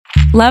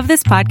Love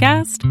this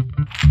podcast?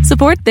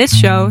 Support this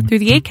show through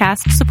the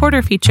Acast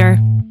supporter feature.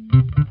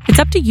 It's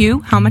up to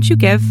you how much you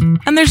give,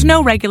 and there's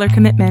no regular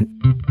commitment.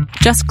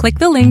 Just click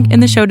the link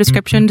in the show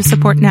description to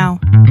support now.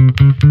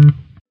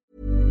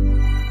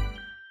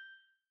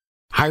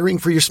 Hiring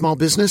for your small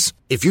business?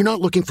 If you're not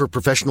looking for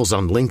professionals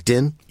on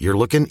LinkedIn, you're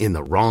looking in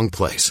the wrong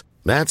place.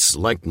 That's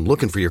like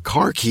looking for your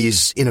car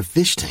keys in a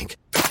fish tank.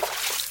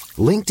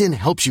 LinkedIn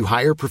helps you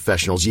hire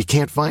professionals you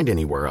can't find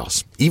anywhere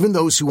else, even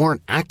those who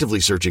aren't actively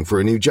searching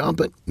for a new job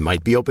but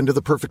might be open to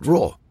the perfect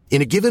role.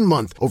 In a given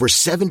month, over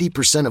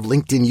 70% of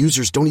LinkedIn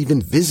users don't even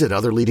visit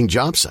other leading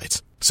job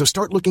sites. So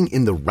start looking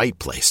in the right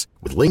place.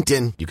 With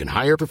LinkedIn, you can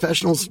hire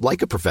professionals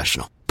like a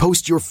professional.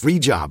 Post your free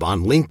job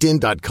on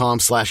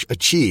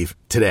linkedin.com/achieve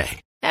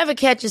today. Ever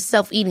catch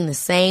yourself eating the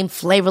same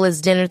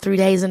flavorless dinner 3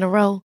 days in a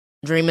row?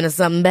 Dreaming of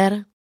something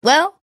better?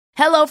 Well,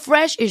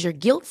 HelloFresh is your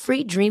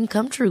guilt-free dream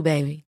come true,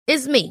 baby.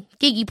 It's me,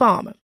 Keke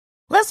Palmer.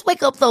 Let's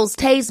wake up those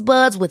taste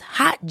buds with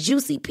hot,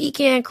 juicy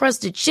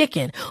pecan-crusted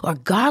chicken or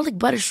garlic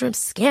butter shrimp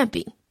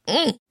scampi.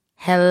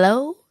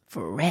 Hello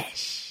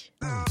Fresh.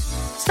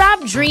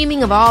 Stop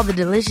dreaming of all the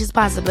delicious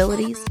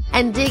possibilities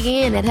and dig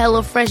in at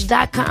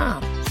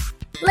HelloFresh.com.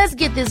 Let's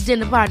get this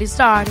dinner party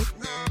started.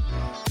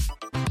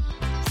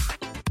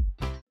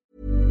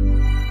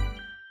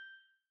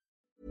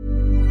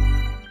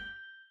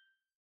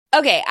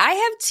 Okay, I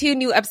have two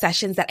new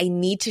obsessions that I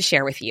need to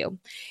share with you.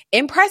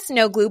 Impress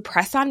No Glue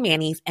Press-On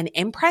Manis and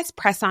Impress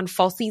Press-On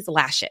Falsies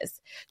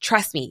Lashes.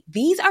 Trust me,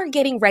 these are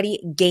getting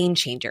ready game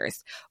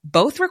changers.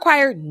 Both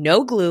require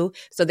no glue,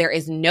 so there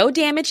is no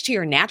damage to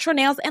your natural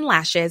nails and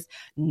lashes,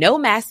 no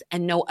mess,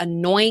 and no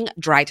annoying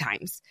dry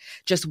times.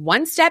 Just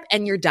one step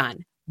and you're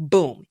done.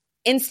 Boom.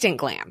 Instant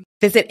glam.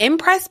 Visit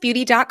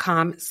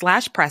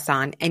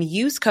impressbeauty.com/presson and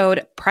use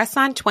code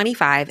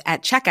PRESSON25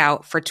 at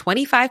checkout for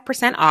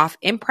 25% off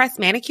Impress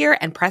Manicure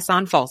and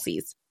Press-On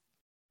Falsies.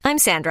 I'm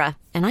Sandra,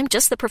 and I'm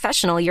just the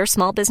professional your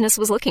small business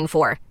was looking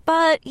for.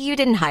 But you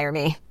didn't hire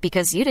me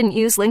because you didn't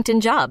use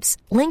LinkedIn Jobs.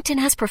 LinkedIn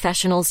has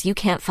professionals you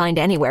can't find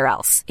anywhere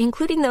else,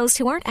 including those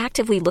who aren't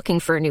actively looking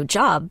for a new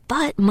job,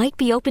 but might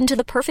be open to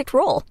the perfect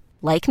role,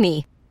 like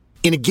me.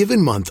 In a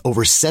given month,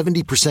 over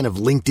 70% of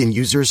LinkedIn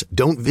users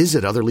don't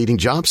visit other leading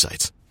job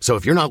sites. So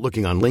if you're not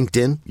looking on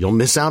LinkedIn, you'll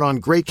miss out on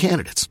great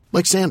candidates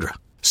like Sandra.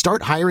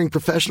 Start hiring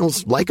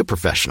professionals like a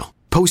professional.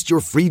 Post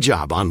your free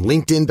job on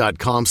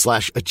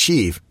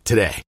linkedin.com/achieve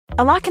today.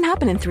 A lot can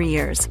happen in 3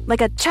 years, like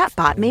a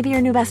chatbot may be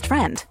your new best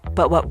friend.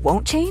 But what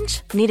won't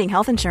change? Needing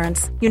health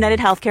insurance. United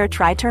Healthcare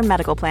Tri-Term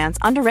Medical Plans,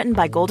 underwritten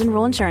by Golden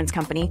Rule Insurance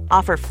Company,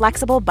 offer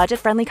flexible,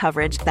 budget-friendly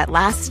coverage that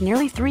lasts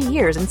nearly 3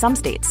 years in some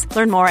states.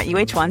 Learn more at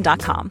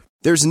uh1.com.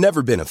 There's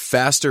never been a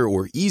faster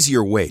or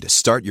easier way to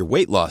start your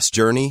weight loss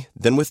journey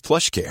than with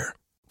PlushCare.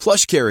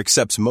 PlushCare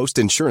accepts most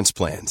insurance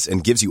plans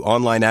and gives you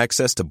online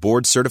access to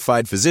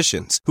board-certified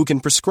physicians who can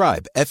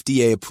prescribe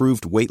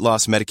FDA-approved weight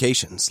loss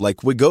medications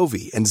like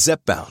Wegovy and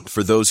Zepbound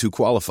for those who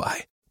qualify.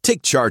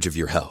 Take charge of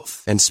your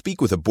health and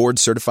speak with a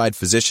board-certified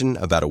physician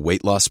about a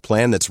weight loss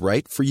plan that's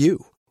right for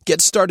you.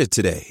 Get started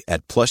today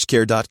at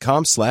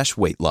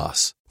plushcare.com/weight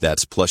loss.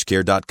 That's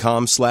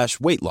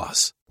plushcare.com/weight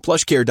loss.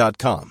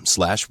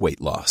 plushcare.com/weight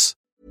loss.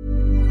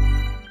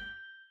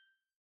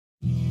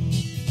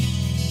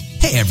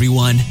 Hey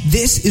everyone,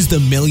 this is the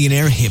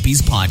Millionaire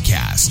Hippies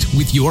Podcast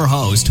with your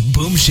host,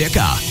 Boom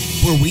Shikha,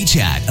 where we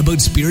chat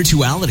about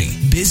spirituality,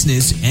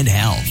 business, and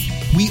health.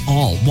 We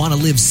all want to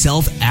live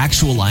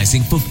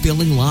self-actualizing,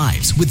 fulfilling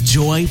lives with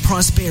joy,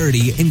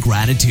 prosperity, and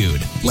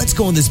gratitude. Let's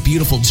go on this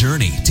beautiful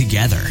journey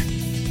together.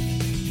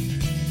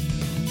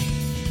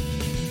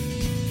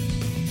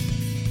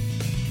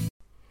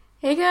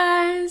 Hey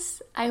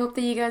guys! I hope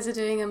that you guys are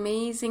doing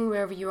amazing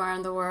wherever you are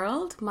in the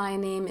world. My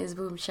name is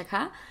Boom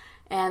Shikha,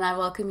 and I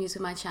welcome you to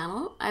my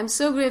channel. I'm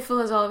so grateful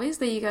as always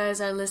that you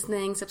guys are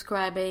listening,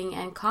 subscribing,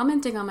 and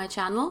commenting on my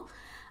channel.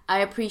 I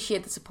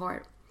appreciate the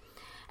support.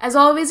 As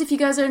always, if you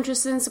guys are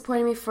interested in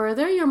supporting me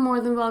further, you're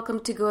more than welcome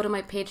to go to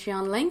my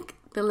Patreon link.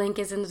 The link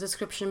is in the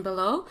description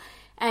below,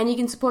 and you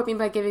can support me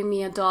by giving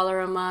me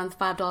 $1 a month,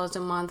 $5 a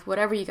month,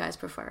 whatever you guys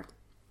prefer.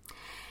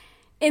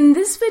 In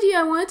this video,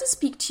 I wanted to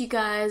speak to you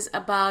guys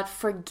about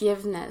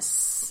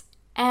forgiveness.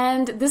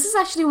 And this is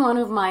actually one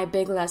of my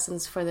big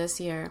lessons for this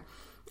year.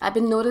 I've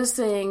been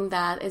noticing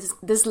that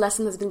this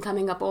lesson has been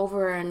coming up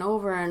over and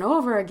over and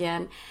over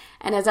again.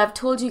 And as I've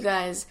told you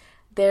guys,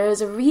 there is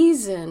a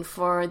reason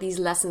for these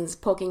lessons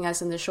poking us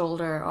in the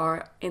shoulder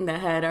or in the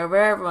head or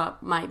wherever it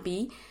might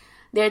be.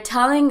 They're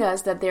telling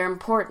us that they're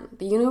important.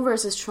 The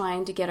universe is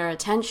trying to get our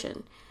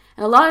attention.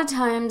 And a lot of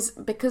times,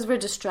 because we're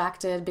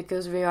distracted,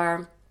 because we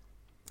are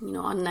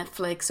on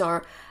Netflix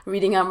or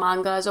reading our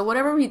mangas or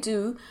whatever we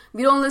do,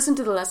 we don't listen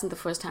to the lesson the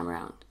first time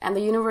around. And the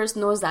universe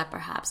knows that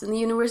perhaps. And the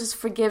universe is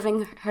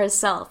forgiving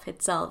itself,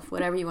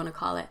 whatever you want to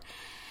call it.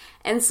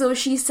 And so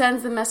she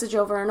sends the message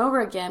over and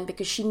over again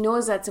because she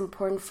knows that's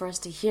important for us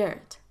to hear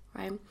it,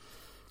 right?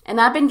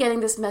 And I've been getting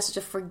this message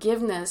of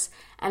forgiveness,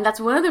 and that's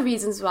one of the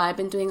reasons why I've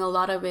been doing a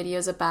lot of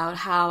videos about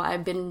how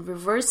I've been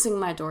reversing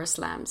my door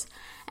slams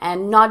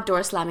and not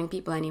door slamming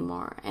people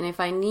anymore. And if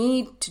I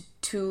need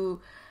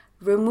to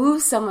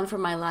remove someone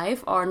from my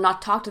life or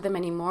not talk to them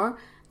anymore,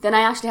 then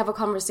I actually have a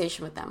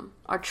conversation with them,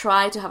 or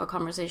try to have a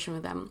conversation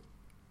with them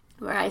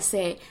where I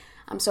say,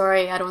 I'm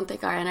sorry, I don't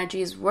think our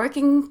energy is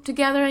working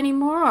together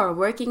anymore, or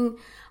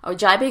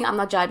jibing. I'm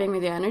not jibing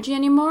with your energy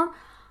anymore.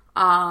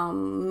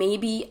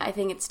 Maybe I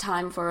think it's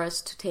time for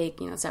us to take,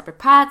 separate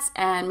paths,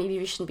 and maybe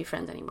we shouldn't be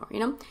friends anymore,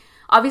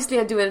 Obviously,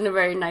 I do it in a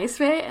very nice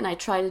way, and I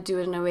try to do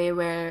it in a way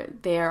where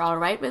they're all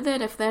right with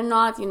it. If they're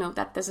not,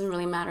 that doesn't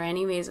really matter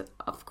anyways,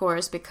 of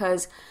course,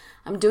 because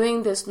I'm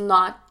doing this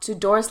not to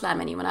door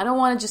slam anyone. I don't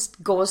want to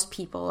just ghost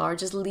people or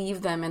just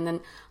leave them and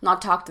then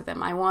not talk to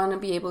them. I want to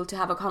be able to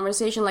have a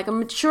conversation like a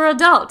mature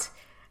adult,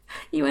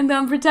 even though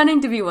I'm pretending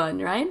to be one,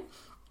 right?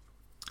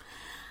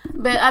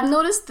 But I've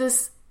noticed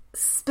this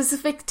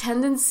specific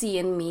tendency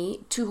in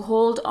me to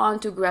hold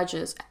on to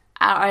grudges,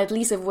 or at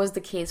least it was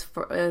the case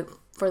for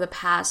the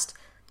past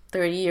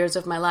 30 years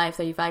of my life,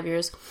 35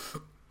 years,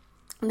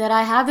 that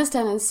I have this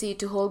tendency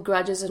to hold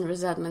grudges and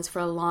resentments for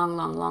a long,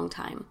 long, long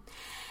time.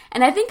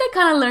 And I think I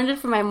kind of learned it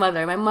from my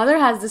mother. My mother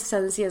has this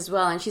tendency as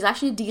well, and she's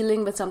actually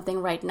dealing with something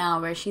right now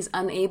where she's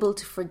unable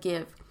to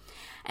forgive.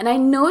 And I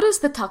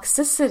noticed the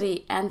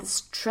toxicity and the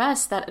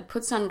stress that it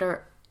puts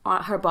under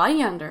her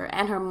body under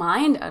and her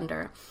mind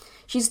under.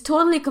 She's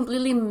totally,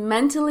 completely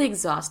mentally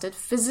exhausted,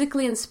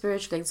 physically and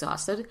spiritually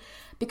exhausted,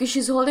 because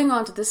she's holding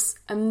on to this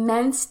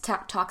immense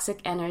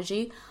toxic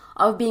energy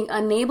of being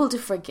unable to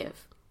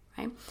forgive,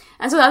 right?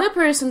 And so the other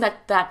person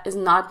that is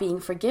not being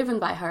forgiven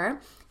by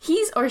her,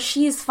 he's or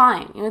she is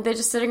fine. They're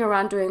just sitting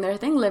around doing their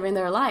thing, living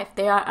their life.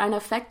 They are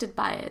unaffected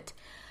by it.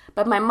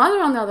 But my mother,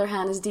 on the other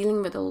hand, is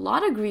dealing with a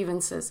lot of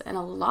grievances and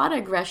a lot of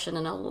aggression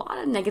and a lot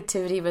of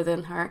negativity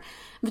within her,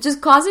 which is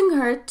causing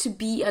her to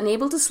be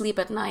unable to sleep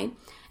at night.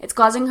 It's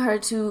causing her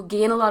to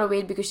gain a lot of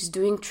weight because she's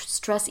doing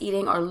stress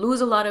eating, or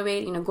lose a lot of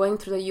weight, going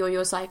through the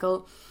yo-yo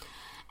cycle.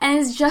 And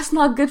it's just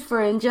not good for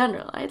her in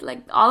general, right?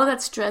 Like, all of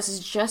that stress is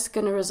just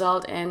going to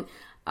result in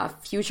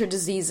future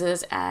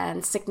diseases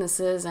and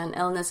sicknesses and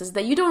illnesses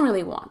that you don't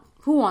really want.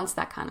 Who wants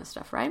that kind of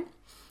stuff, right?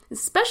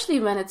 Especially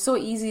when it's so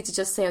easy to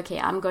just say, okay,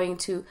 I'm going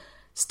to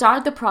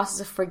start the process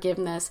of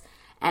forgiveness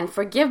and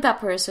forgive that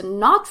person,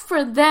 not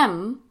for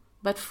them,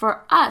 but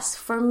for us,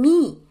 for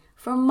me,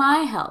 for my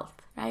health,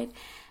 right?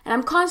 And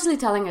I'm constantly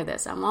telling her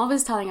this. I'm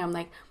always telling her, I'm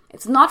like,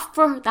 it's not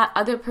for that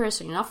other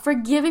person. You're not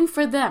forgiving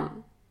for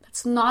them.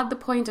 That's not the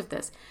point of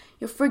this.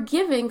 You're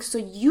forgiving so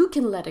you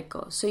can let it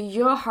go, so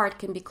your heart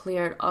can be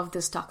cleared of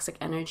this toxic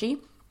energy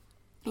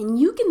and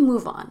you can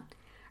move on,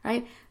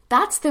 right?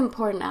 That's the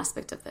important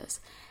aspect of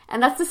this.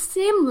 And that's the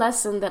same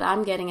lesson that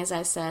I'm getting, as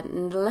I said,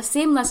 and the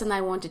same lesson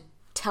I want to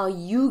tell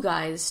you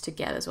guys to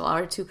get as well,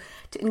 or to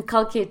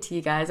inculcate to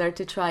you guys, or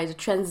to try to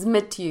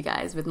transmit to you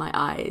guys with my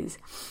eyes.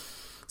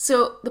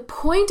 So the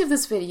point of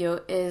this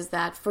video is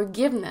that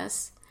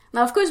forgiveness,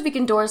 now of course we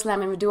can door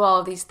slam and we do all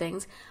of these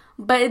things,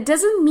 but it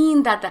doesn't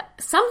mean that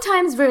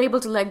sometimes we're able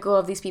to let go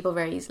of these people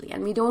very easily,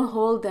 and we don't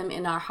hold them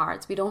in our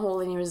hearts. We don't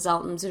hold any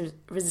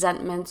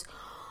resentments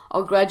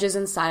or grudges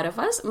inside of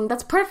us.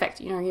 That's perfect.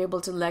 You're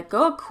able to let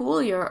go.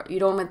 Cool. You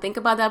don't even think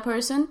about that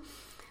person.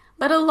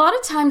 But a lot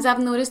of times I've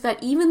noticed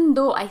that even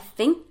though I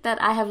think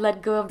that I have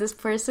let go of this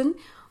person,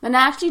 when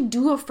I actually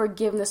do a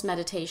forgiveness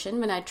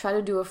meditation, when I try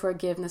to do a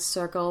forgiveness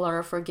circle or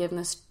a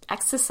forgiveness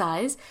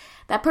exercise,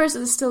 that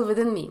person is still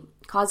within me,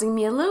 causing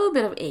me a little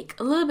bit of ache,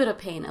 a little bit of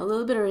pain, a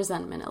little bit of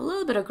resentment, a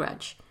little bit of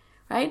grudge,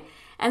 right?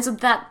 And so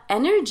that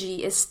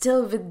energy is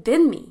still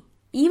within me,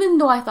 even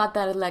though I thought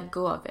that I'd let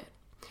go of it.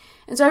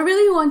 And so I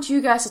really want you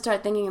guys to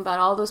start thinking about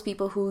all those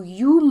people who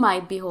you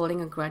might be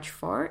holding a grudge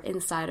for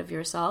inside of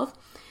yourself,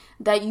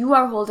 that you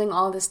are holding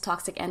all this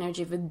toxic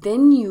energy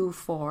within you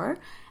for.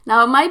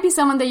 Now, it might be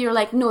someone that you're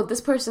like, no,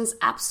 this person's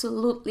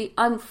absolutely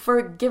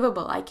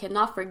unforgivable. I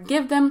cannot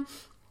forgive them.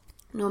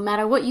 No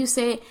matter what you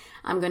say,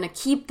 I'm going to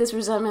keep this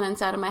resentment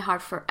inside of my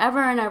heart forever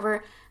and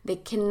ever. They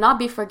cannot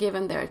be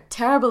forgiven. They're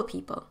terrible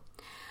people.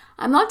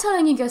 I'm not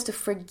telling you guys to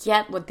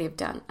forget what they've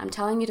done. I'm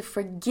telling you to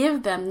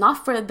forgive them,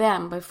 not for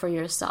them, but for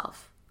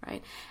yourself,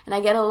 right? And I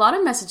get a lot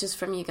of messages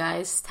from you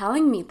guys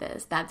telling me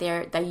this,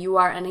 that you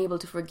are unable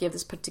to forgive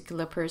this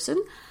particular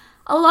person.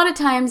 A lot of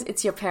times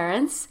it's your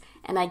parents,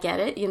 and I get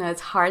it.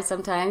 It's hard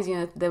sometimes,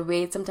 the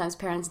way sometimes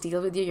parents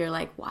deal with you. You're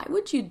like, why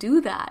would you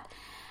do that?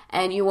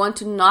 And you want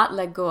to not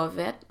let go of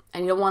it,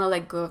 and you don't want to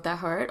let go of that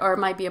hurt, or it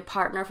might be a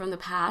partner from the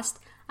past.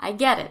 I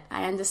get it.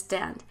 I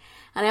understand.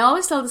 And I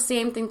always tell the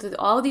same thing to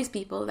all these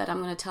people that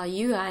I'm going to tell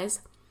you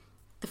guys.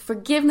 The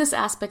forgiveness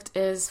aspect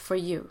is for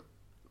you.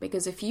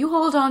 Because if you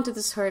hold on to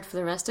this hurt for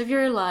the rest of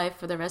your life,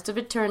 for the rest of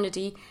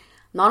eternity,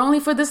 not only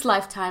for this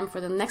lifetime,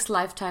 for the next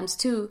lifetimes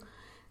too,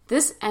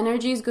 this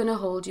energy is going to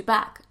hold you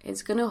back.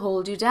 It's going to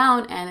hold you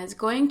down, and it's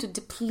going to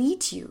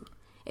deplete you.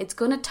 It's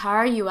going to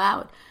tire you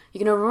out.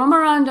 You're going to roam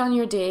around on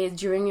your days,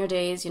 during your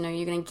days, you're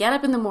going to get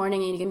up in the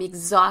morning and you're going to be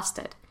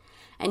exhausted.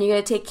 And you're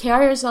going to take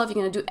care of yourself.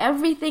 You're going to do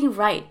everything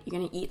right. You're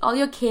going to eat all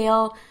your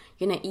kale.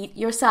 You're going to eat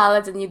your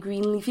salads and your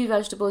green leafy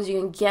vegetables.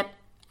 You're going to get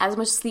as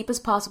much sleep as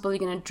possible. You're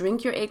going to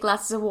drink your 8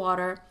 glasses of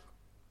water.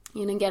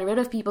 You're going to get rid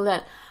of people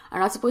that are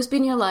not supposed to be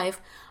in your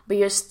life, but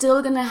you're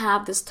still going to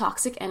have this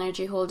toxic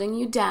energy holding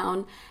you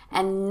down.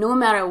 And no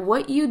matter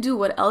what you do,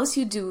 what else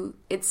you do,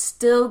 it's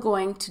still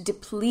going to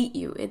deplete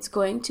you. It's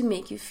going to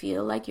make you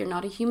feel like you're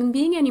not a human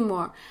being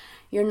anymore.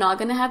 You're not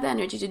going to have the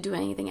energy to do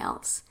anything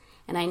else.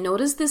 And I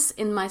noticed this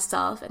in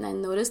myself, and I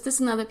noticed this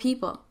in other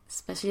people,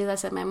 especially as I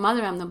said, my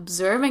mother. I'm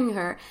observing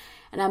her,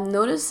 and I'm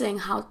noticing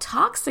how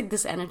toxic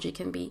this energy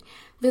can be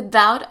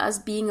without us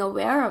being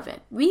aware of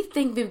it. We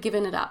think we've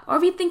given it up, or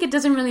we think it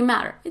doesn't really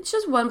matter. It's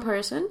just one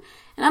person,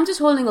 and I'm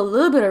just holding a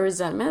little bit of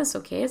resentment. It's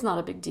okay. It's not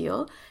a big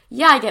deal.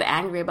 Yeah, I get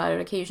angry about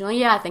it occasionally.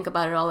 Yeah, I think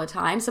about it all the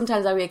time.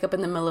 Sometimes I wake up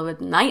in the middle of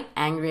the night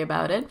angry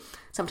about it.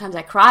 Sometimes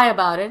I cry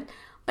about it.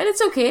 But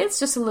it's okay. It's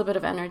just a little bit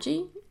of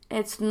energy.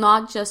 It's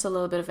not just a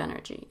little bit of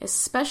energy.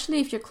 Especially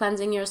if you're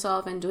cleansing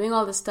yourself and doing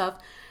all this stuff,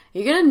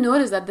 you're going to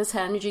notice that this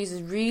energy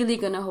is really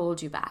going to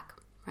hold you back,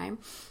 right?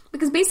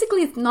 Because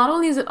basically, not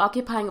only is it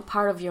occupying a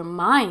part of your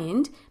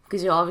mind,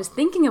 because you're always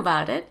thinking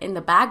about it, in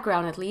the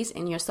background at least,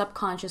 in your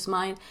subconscious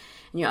mind,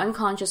 in your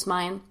unconscious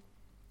mind,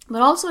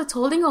 but also it's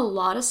holding a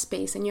lot of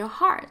space in your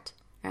heart,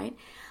 right?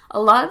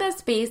 A lot of that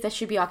space that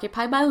should be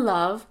occupied by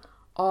love,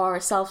 or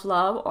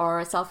self-love,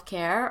 or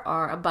self-care,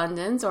 or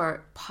abundance,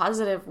 or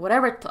positive,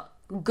 whatever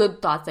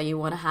good thoughts that you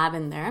want to have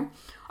in there,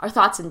 or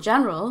thoughts in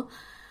general,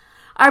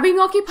 are being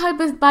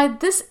occupied by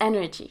this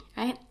energy,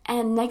 right?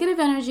 And negative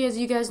energy, as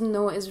you guys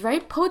know, is very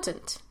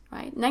potent,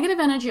 right? Negative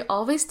energy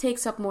always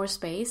takes up more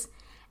space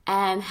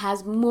and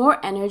has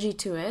more energy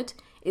to it.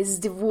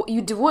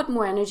 You devote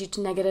more energy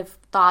to negative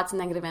thoughts and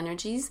negative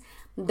energies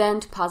than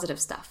to positive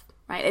stuff,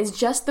 right? It's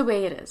just the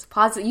way it is.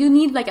 You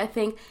need, I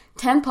think,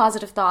 10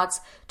 positive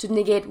thoughts to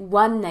negate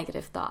one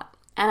negative thought.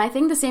 And I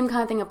think the same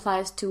kind of thing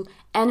applies to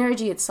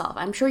energy itself.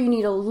 I'm sure you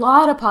need a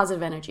lot of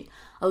positive energy,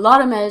 a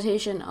lot of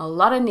meditation, a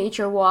lot of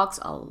nature walks,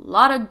 a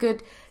lot of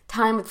good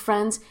time with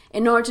friends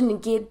in order to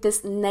negate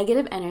this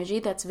negative energy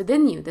that's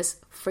within you, this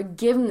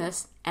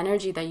forgiveness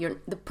energy that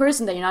the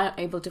person that you're not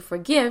able to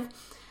forgive,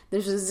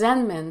 this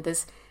resentment,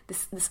 this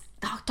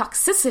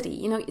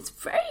toxicity. It's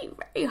very,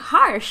 very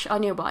harsh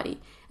on your body.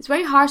 It's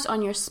very harsh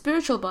on your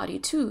spiritual body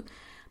too.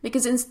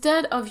 Because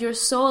instead of your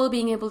soul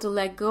being able to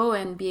let go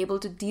and be able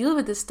to deal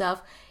with this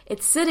stuff,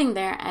 it's sitting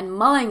there and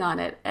mulling on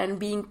it and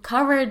being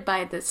covered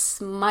by this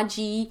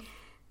smudgy,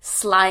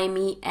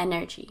 slimy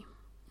energy.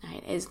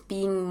 Right? It's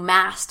being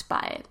masked by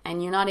it.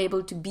 And you're not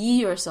able to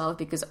be yourself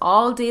because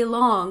all day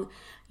long,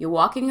 you're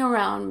walking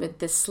around with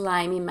this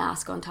slimy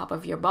mask on top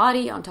of your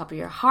body, on top of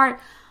your heart,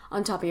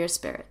 on top of your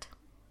spirit.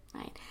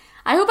 Right?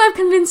 I hope I've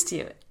convinced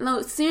you.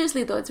 No,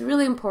 seriously though, it's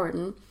really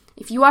important.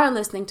 If you are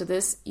listening to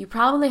this, you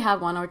probably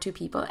have one or two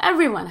people.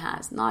 Everyone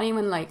has. Not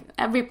even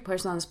every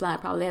person on this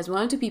planet probably has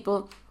one or two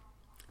people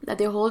that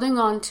they're holding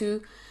on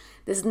to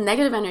this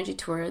negative energy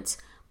towards.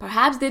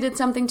 Perhaps they did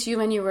something to you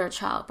when you were a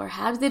child.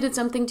 Perhaps they did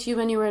something to you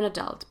when you were an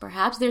adult.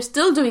 Perhaps they're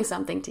still doing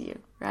something to you,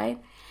 right?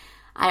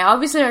 I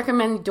obviously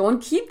recommend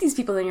don't keep these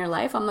people in your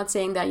life. I'm not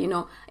saying that,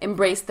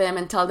 embrace them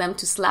and tell them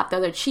to slap the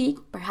other cheek.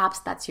 Perhaps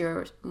that's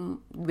your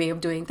way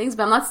of doing things.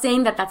 But I'm not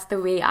saying that that's the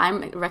way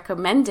I'm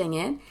recommending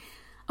it.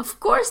 Of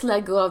course,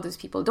 let go of those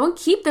people. Don't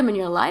keep them in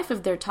your life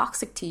if they're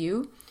toxic to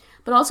you,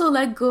 but also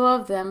let go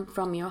of them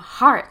from your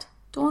heart.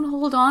 Don't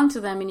hold on to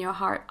them in your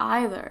heart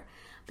either,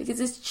 because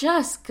it's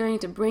just going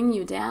to bring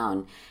you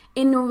down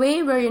in a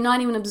way where you're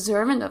not even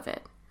observant of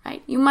it,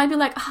 right? You might be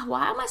like,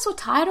 why am I so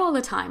tired all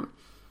the time?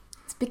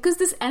 It's because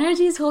this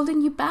energy is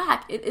holding you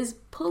back. It is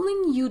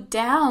pulling you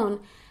down,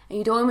 and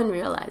you don't even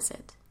realize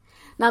it.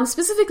 Now, I'm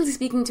specifically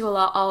speaking to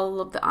all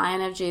of the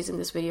INFJs in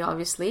this video,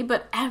 obviously,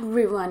 but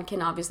everyone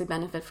can obviously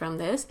benefit from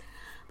this.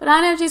 But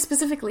INFJs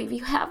specifically,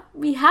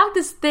 we have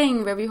this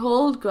thing where we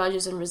hold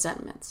grudges and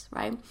resentments,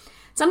 right?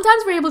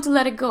 Sometimes we're able to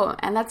let it go,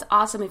 and that's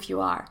awesome if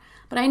you are.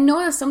 But I know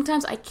that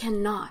sometimes I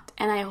cannot,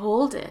 and I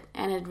hold it,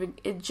 and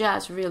it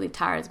just really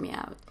tires me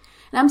out.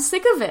 And I'm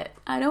sick of it.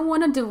 I don't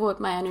want to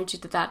devote my energy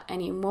to that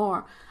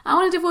anymore. I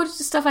want to devote it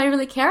to stuff I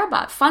really care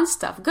about, fun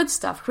stuff, good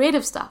stuff,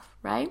 creative stuff,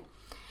 right?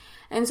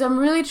 And so I'm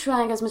really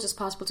trying as much as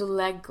possible to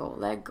let go,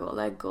 let go,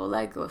 let go,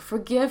 let go.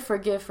 Forgive,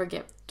 forgive,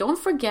 forgive. Don't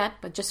forget,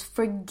 but just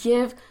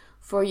forgive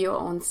for your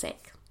own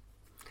sake.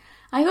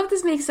 I hope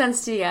this makes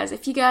sense to you guys.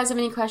 If you guys have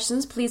any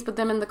questions, please put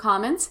them in the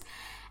comments.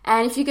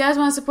 And if you guys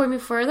want to support me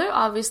further,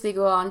 obviously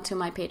go on to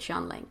my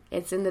Patreon link.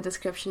 It's in the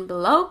description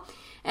below.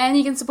 And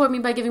you can support me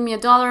by giving me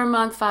 $1 a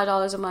month,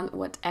 $5 a month,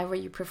 whatever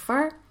you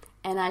prefer.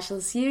 And I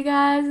shall see you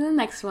guys in the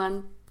next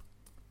one.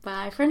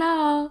 Bye for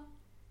now.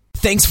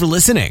 Thanks for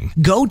listening.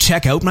 Go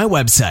check out my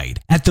website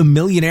at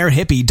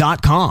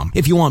themillionairehippie.com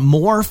if you want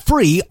more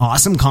free,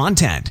 awesome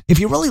content. If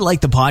you really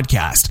like the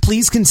podcast,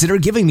 please consider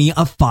giving me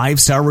a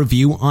 5-star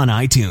review on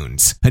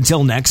iTunes.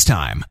 Until next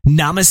time,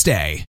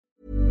 namaste.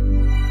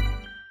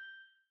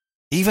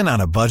 Even on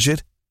a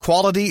budget,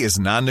 quality is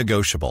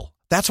non-negotiable.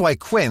 That's why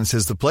Quince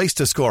is the place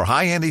to score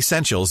high-end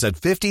essentials at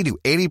 50 to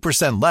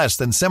 80% less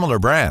than similar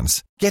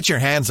brands. Get your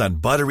hands on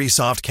buttery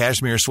soft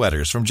cashmere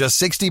sweaters from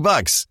just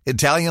 $60,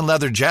 Italian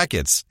leather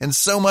jackets, and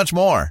so much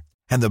more.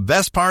 And the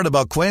best part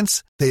about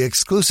Quince, they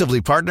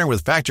exclusively partner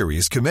with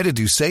factories committed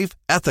to safe,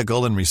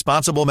 ethical, and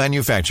responsible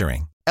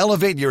manufacturing.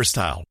 Elevate your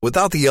style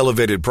without the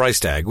elevated price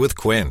tag with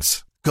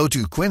Quince. Go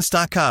to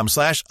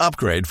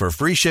quince.com/upgrade for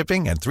free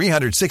shipping and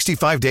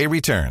 365-day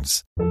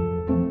returns.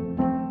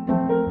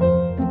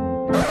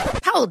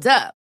 Hold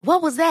up.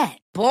 What was that?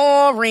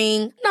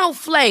 Boring. No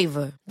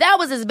flavor. That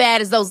was as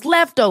bad as those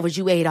leftovers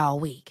you ate all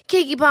week.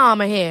 Keke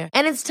Palmer here,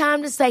 and it's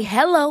time to say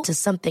hello to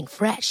something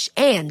fresh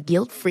and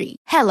guilt-free.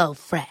 Hello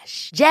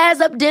Fresh.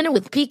 Jazz up dinner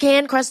with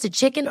pecan-crusted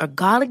chicken or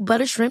garlic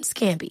butter shrimp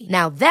scampi.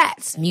 Now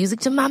that's music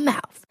to my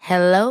mouth.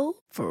 Hello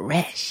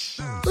Fresh.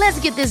 Let's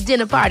get this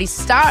dinner party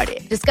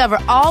started. Discover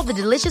all the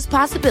delicious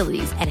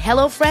possibilities at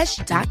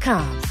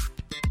HelloFresh.com.